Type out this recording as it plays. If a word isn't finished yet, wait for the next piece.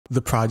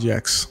the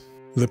projects,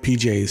 the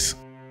PJs,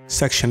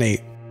 Section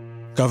 8,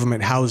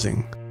 government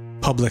housing,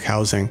 public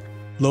housing,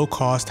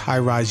 low-cost,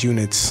 high-rise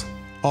units.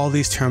 All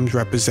these terms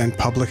represent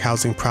public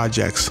housing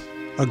projects,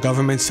 a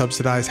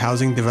government-subsidized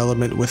housing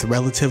development with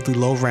relatively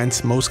low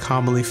rents most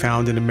commonly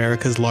found in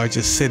America's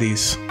largest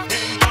cities.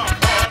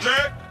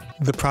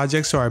 The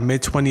projects are a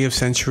mid-20th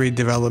century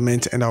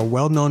development and are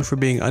well known for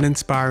being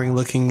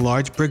uninspiring-looking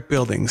large brick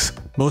buildings.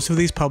 Most of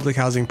these public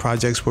housing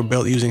projects were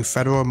built using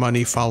federal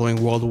money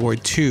following World War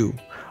II.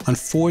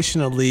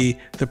 Unfortunately,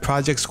 the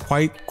projects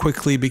quite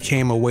quickly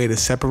became a way to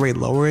separate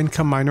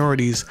lower-income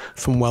minorities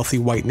from wealthy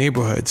white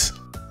neighborhoods.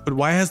 But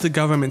why has the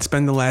government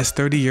spent the last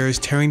 30 years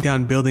tearing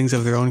down buildings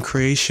of their own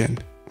creation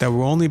that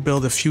were only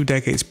built a few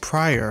decades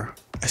prior?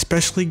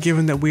 Especially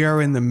given that we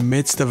are in the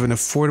midst of an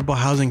affordable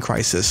housing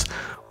crisis,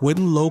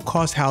 wouldn't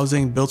low-cost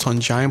housing built on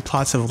giant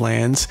plots of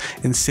lands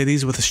in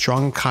cities with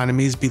strong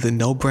economies be the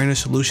no-brainer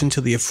solution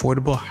to the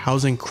affordable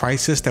housing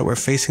crisis that we're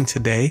facing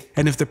today?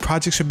 And if the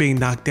projects are being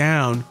knocked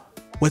down,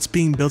 what's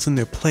being built in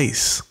their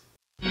place?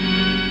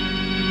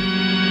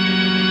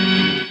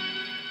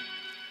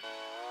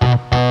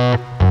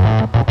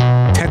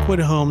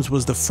 Techwood Homes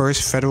was the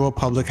first federal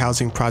public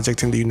housing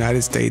project in the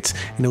United States,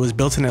 and it was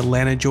built in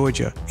Atlanta,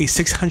 Georgia, a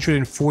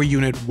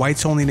 604-unit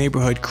whites-only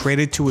neighborhood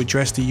created to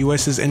address the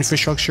U.S.'s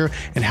infrastructure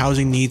and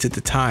housing needs at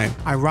the time.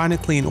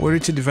 Ironically, in order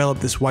to develop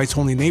this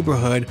whites-only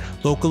neighborhood,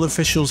 local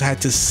officials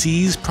had to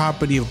seize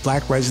property of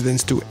black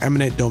residents through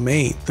eminent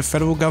domain. The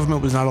federal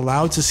government was not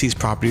allowed to seize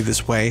property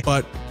this way,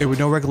 but there were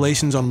no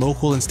regulations on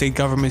local and state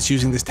governments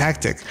using this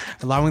tactic,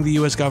 allowing the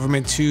U.S.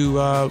 government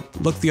to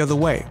look the other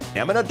way.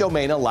 Eminent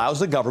domain allows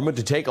the government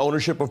to take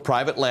ownership of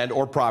private land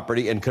or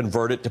property and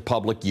convert it to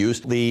public use.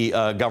 The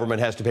government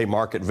has to pay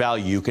market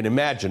value. You can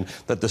imagine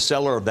that the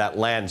seller of that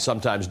land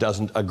sometimes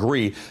doesn't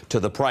agree to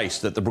the price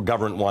that the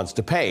government wants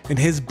to pay. In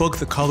his book,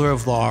 The Color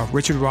of Law,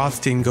 Richard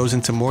Rothstein goes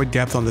into more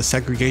depth on the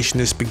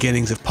segregationist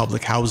beginnings of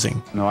public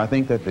housing. No, I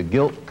think that the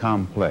guilt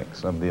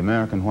complex of the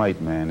American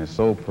white man is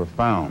so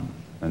profound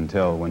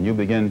until when you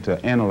begin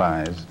to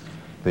analyze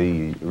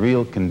the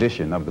real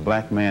condition of the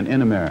black man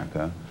in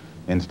America,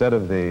 instead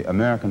of the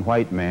American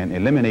white man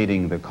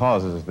eliminating the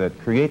causes that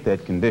create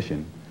that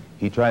condition,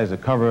 he tries to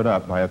cover it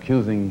up by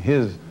accusing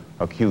his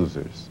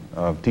accusers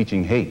of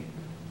teaching hate.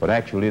 But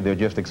actually, they're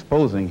just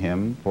exposing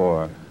him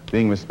for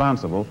being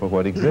responsible for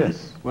what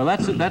exists. Well,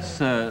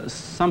 that's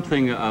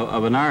something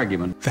of an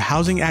argument. The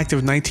Housing Act of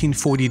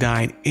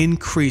 1949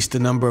 increased the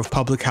number of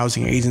public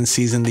housing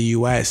agencies in the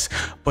U.S.,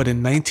 but in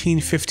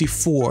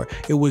 1954,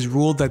 it was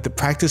ruled that the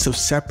practice of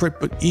separate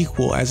but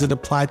equal as it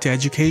applied to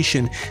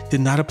education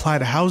did not apply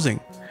to housing.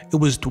 It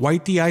was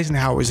Dwight D.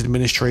 Eisenhower's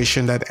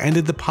administration that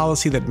ended the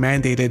policy that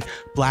mandated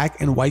black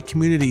and white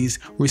communities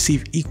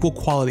receive equal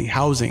quality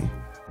housing.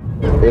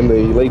 In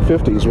the late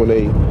 50s, when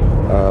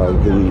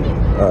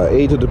the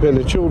age of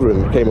dependent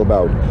children came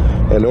about,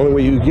 and the only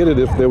way you could get it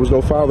if there was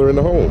no father in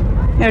the home.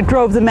 And it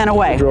drove the men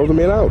away. It drove the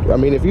men out. I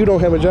mean, if you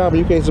don't have a job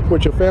and you can't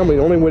support your family,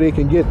 the only way they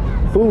can get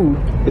food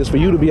is for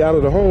you to be out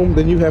of the home,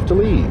 then you have to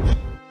leave.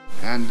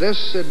 And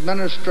this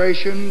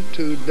administration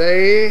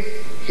today,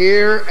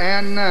 here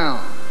and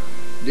now,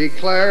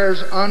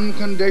 declares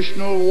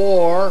unconditional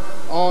war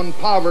on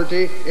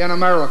poverty in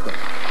America.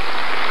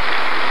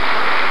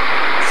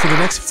 For the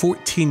next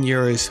 14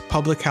 years,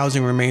 public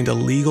housing remained a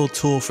legal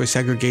tool for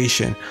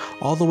segregation,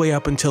 all the way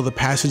up until the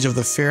passage of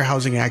the Fair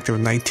Housing Act of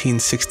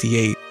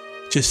 1968.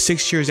 Just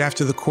 6 years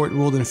after the court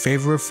ruled in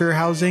favor of fair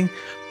housing,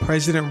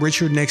 President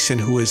Richard Nixon,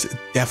 who is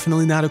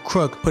definitely not a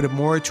crook, put a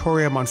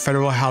moratorium on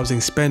federal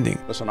housing spending.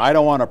 Listen, I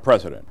don't want a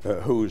president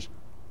who's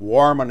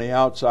warm on the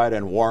outside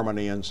and warm on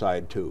the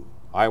inside too.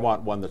 I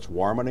want one that's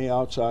warm on the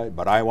outside,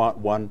 but I want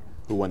one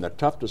who, when the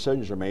tough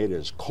decisions are made,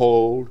 is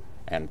cold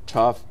and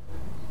tough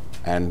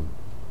and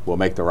will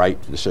make the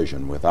right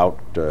decision without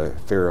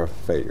fear of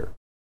failure.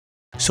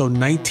 So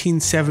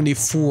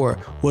 1974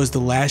 was the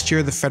last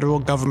year the federal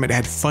government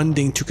had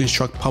funding to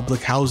construct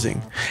public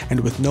housing.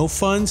 And with no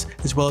funds,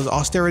 as well as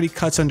austerity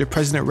cuts under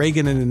President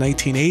Reagan in the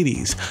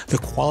 1980s, the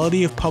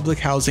quality of public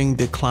housing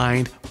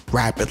declined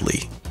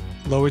rapidly.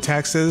 Lower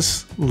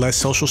taxes, less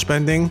social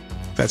spending,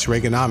 that's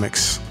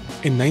Reaganomics.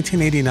 In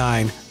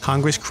 1989,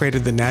 Congress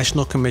created the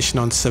National Commission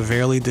on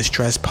Severely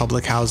Distressed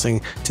Public Housing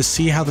to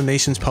see how the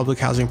nation's public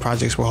housing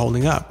projects were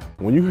holding up.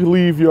 When you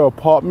leave your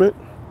apartment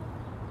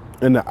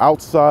and the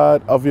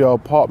outside of your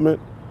apartment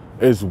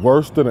is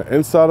worse than the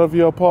inside of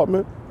your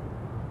apartment,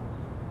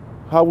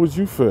 how would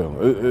you feel?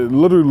 It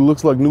literally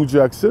looks like New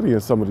Jack City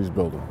in some of these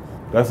buildings.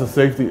 That's a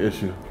safety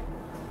issue.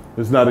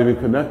 It's not even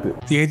connected.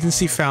 The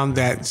agency found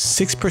that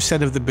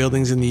 6% of the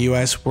buildings in the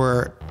U.S.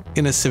 were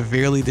in a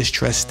severely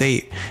distressed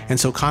state, and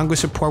so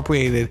Congress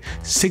appropriated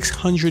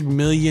 $600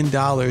 million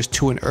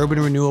to an urban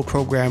renewal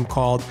program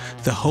called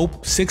the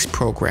Hope 6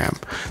 program.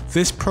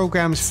 This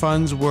program's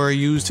funds were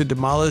used to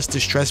demolish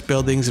distressed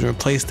buildings and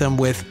replace them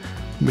with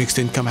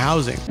mixed-income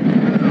housing.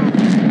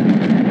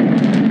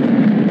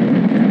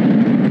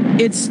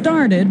 It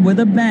started with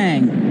a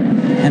bang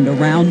and a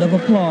round of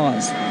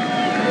applause.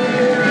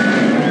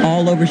 All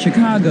all over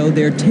Chicago,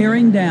 they're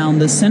tearing down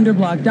the cinder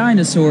block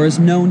dinosaurs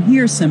known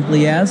here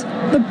simply as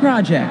the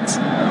projects.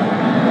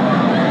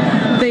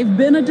 They've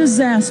been a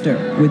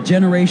disaster, with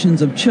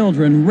generations of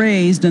children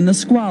raised in the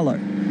squalor,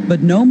 but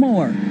no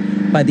more.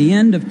 By the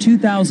end of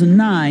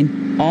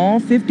 2009, all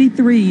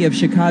 53 of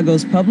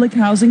Chicago's public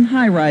housing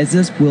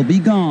high-rises will be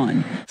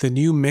gone. The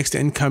new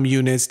mixed-income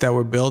units that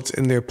were built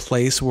in their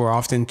place were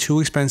often too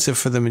expensive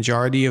for the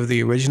majority of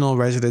the original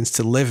residents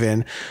to live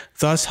in,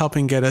 thus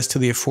helping get us to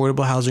the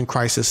affordable housing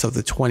crisis of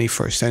the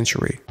 21st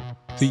century.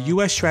 The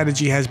U.S.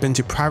 strategy has been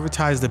to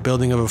privatize the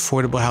building of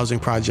affordable housing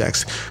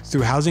projects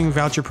through housing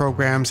voucher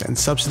programs and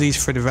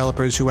subsidies for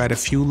developers who had a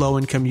few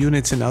low-income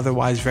units in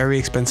otherwise very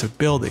expensive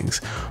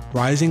buildings.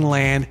 Rising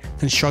land,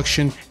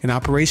 construction, and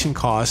operation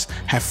costs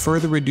have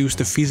further reduced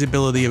the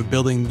feasibility of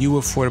building new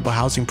affordable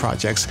housing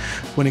projects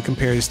when it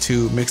compares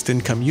to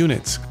mixed-income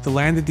units. The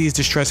land that these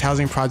distressed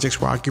housing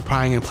projects were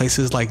occupying in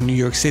places like New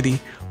York City,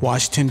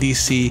 Washington,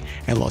 D.C.,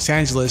 and Los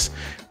Angeles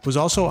was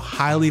also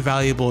highly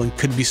valuable and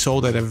could be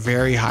sold at a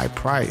very high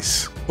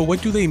price. But what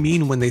do they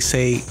mean when they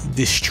say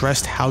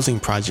distressed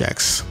housing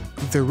projects?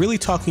 They're really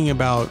talking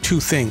about two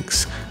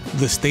things: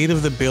 the state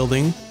of the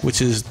building,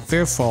 which is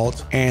their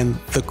fault, and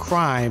the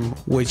crime,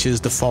 which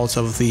is the fault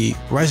of the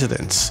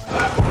residents.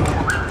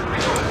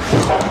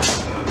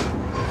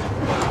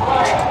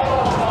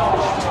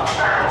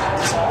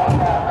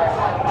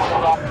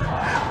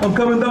 I'm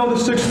coming down the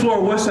 6th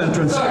floor, west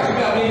entrance.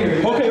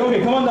 Okay,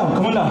 come on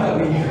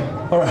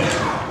down. All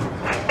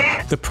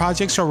right. The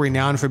projects are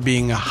renowned for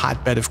being a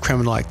hotbed of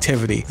criminal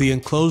activity. The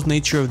enclosed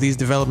nature of these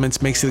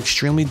developments makes it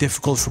extremely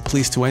difficult for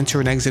police to enter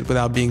and exit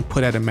without being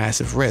put at a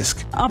massive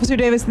risk. Officer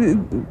Davis,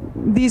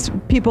 these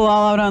people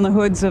all out on the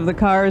hoods of the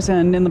cars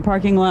and in the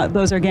parking lot,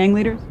 those are gang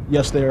leaders?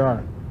 Yes, they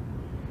are.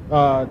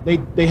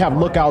 They have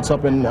lookouts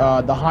up in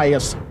the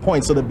highest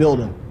points of the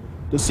building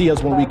to see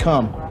us when we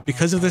come.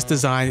 Because of this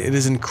design, it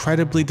is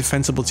incredibly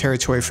defensible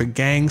territory for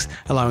gangs,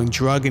 allowing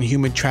drug and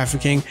human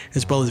trafficking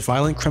as well as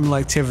violent criminal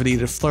activity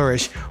to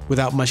flourish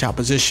without much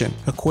opposition.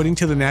 According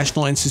to the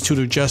National Institute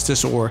of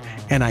Justice, or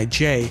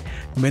NIJ,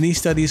 many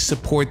studies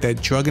support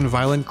that drug and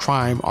violent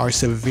crime are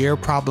severe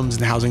problems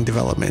in housing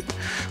development.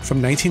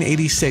 From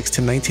 1986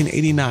 to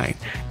 1989,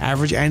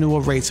 average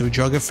annual rates of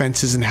drug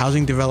offenses in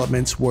housing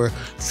developments were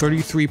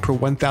 33 per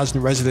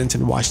 1,000 residents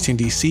in Washington,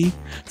 D.C.,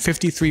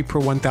 53 per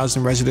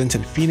 1,000 residents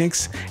in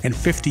Phoenix, and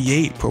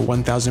 58 per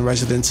 1,000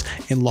 residents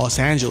in Los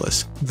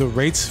Angeles. The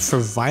rates for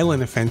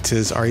violent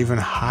offenses are even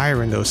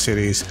higher in those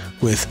cities,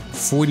 with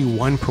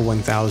 41 per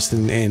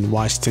 1,000 in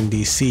Washington,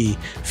 D.C.,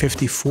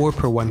 54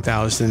 per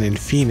 1,000 in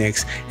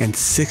Phoenix, and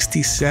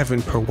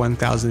 67 per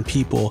 1,000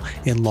 people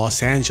in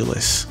Los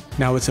Angeles.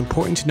 Now, it's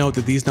important to note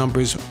that these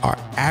numbers are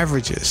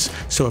averages,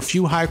 so a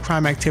few high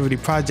crime activity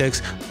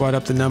projects brought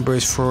up the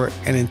numbers for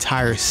an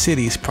entire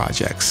city's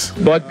projects.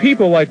 But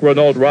people like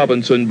Ronald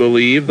Robinson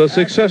believe the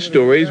success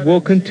stories will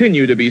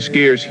continue to be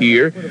scarce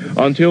here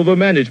until the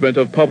management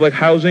of public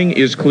housing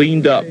is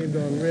cleaned up.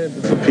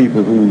 For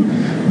people who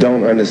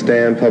don't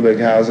understand public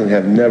housing,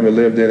 have never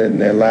lived in it in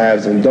their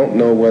lives, and don't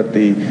know what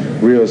the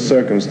real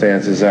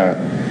circumstances are,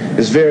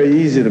 it's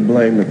very easy to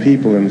blame the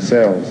people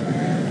themselves.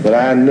 But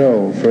I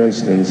know, for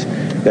instance,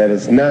 that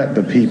it's not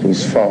the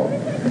people's fault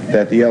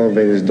that the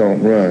elevators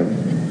don't run.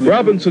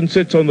 Robinson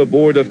sits on the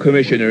board of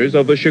commissioners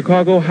of the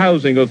Chicago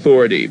Housing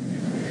Authority.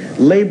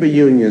 Labor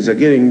unions are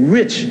getting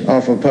rich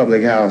off of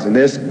public housing.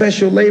 There's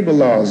special labor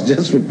laws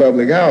just for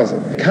public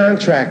housing.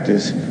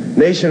 Contractors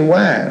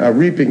nationwide are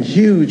reaping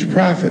huge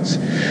profits.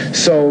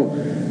 So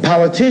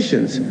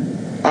politicians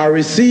are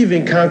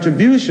receiving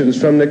contributions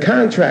from the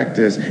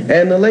contractors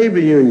and the labor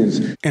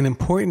unions. An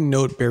important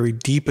note buried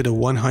deep in a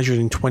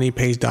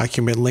 120-page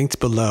document linked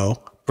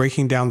below,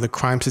 breaking down the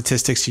crime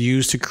statistics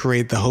used to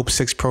create the Hope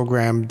 6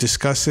 program,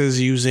 discusses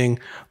using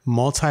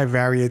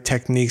multivariate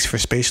techniques for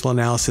spatial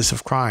analysis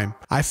of crime.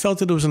 I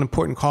felt it was an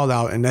important call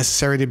out and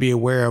necessary to be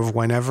aware of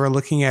whenever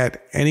looking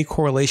at any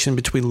correlation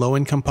between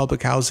low-income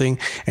public housing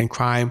and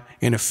crime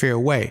in a fair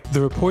way. The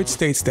report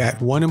states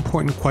that one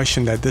important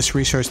question that this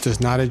research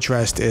does not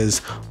address is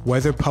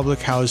whether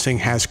public housing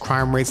has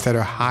crime rates that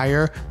are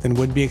higher than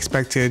would be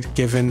expected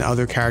given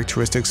other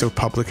characteristics of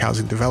public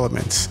housing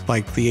developments,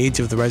 like the age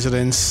of the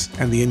residents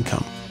and the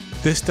income.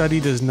 This study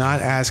does not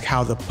ask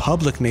how the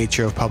public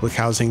nature of public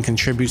housing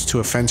contributes to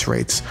offense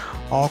rates.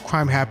 All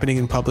crime happening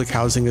in public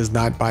housing is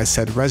not by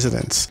said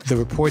residents. The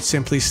report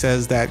simply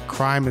says that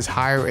crime is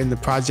higher in the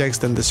projects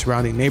than the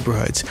surrounding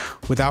neighborhoods,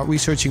 without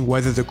researching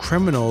whether the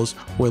criminals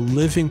were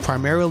living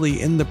primarily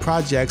in the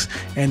projects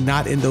and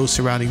not in those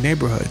surrounding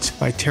neighborhoods.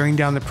 By tearing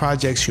down the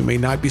projects, you may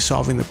not be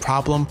solving the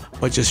problem,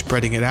 but just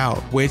spreading it out,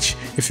 which,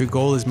 if your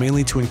goal is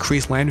mainly to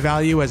increase land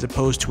value as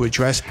opposed to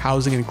address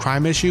housing and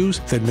crime issues,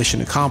 then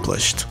mission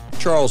accomplished.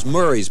 Charles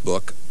Murray's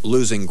book,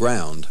 Losing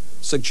Ground,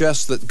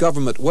 suggests that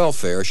government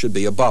welfare should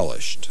be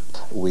abolished.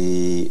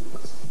 We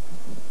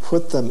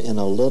put them in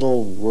a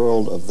little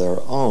world of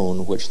their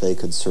own which they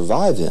could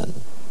survive in,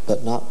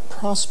 but not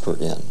prosper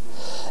in.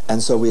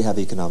 And so we have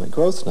economic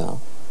growth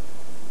now,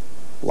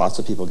 lots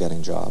of people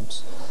getting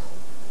jobs,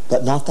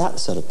 but not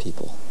that set of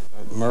people.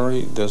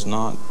 Murray does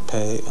not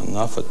pay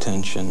enough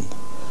attention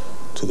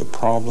to the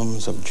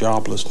problems of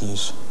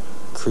joblessness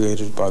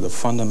created by the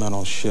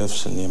fundamental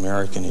shifts in the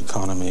American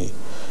economy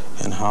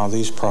and how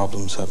these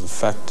problems have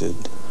affected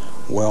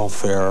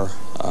welfare,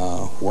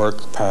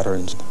 work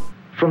patterns.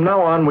 From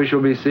now on, we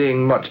shall be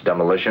seeing much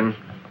demolition.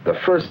 The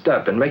first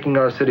step in making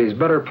our cities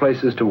better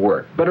places to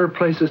work, better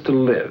places to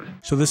live.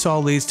 So this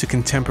all leads to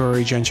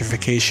contemporary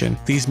gentrification.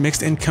 These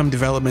mixed income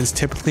developments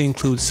typically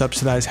include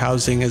subsidized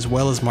housing as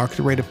well as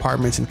market rate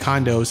apartments and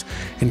condos,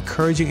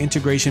 encouraging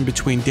integration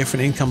between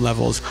different income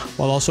levels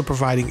while also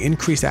providing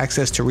increased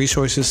access to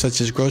resources such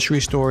as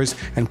grocery stores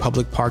and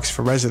public parks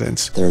for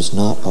residents. There's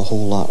not a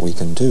whole lot we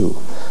can do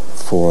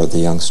for the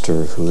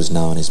youngster who is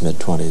now in his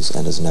mid-20s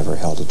and has never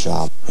held a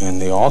job.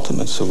 And the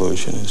ultimate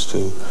solution is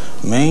to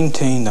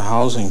maintain the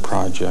housing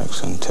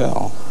projects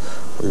until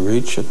we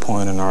reach a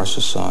point in our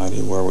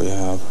society where we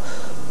have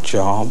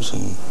jobs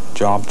and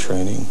job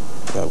training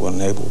that will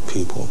enable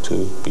people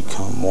to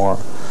become more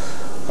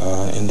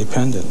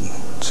independent,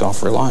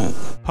 self-reliant.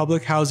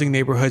 Public housing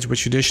neighborhoods were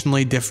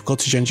traditionally difficult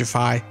to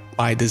gentrify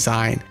by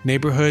design.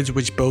 Neighborhoods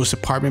which boast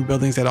apartment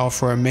buildings that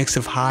offer a mix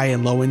of high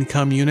and low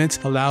income units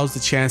allows the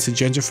chance to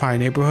gentrify a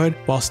neighborhood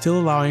while still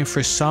allowing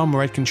for some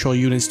rent control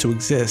units to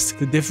exist.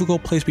 The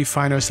difficult place we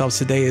find ourselves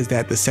today is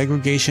that the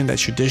segregation that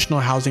traditional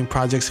housing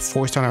projects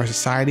forced on our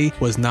society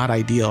was not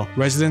ideal.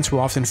 Residents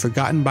were often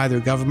forgotten by their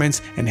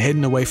governments and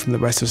hidden away from the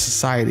rest of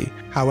society.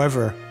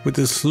 However, with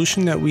the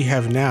solution that we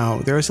have now,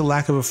 there is a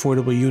lack of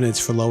affordable units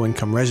for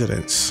low-income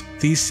residents.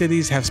 These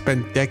cities have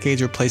spent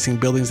decades replacing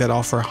buildings that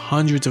offer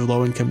hundreds of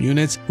low-income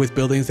units with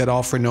buildings that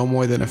offer no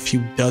more than a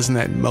few dozen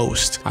at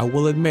most. I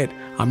will admit,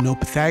 I'm no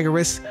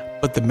Pythagoras,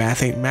 but the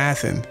math ain't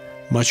mathin'.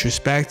 Much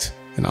respect,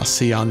 and I'll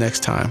see y'all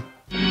next time.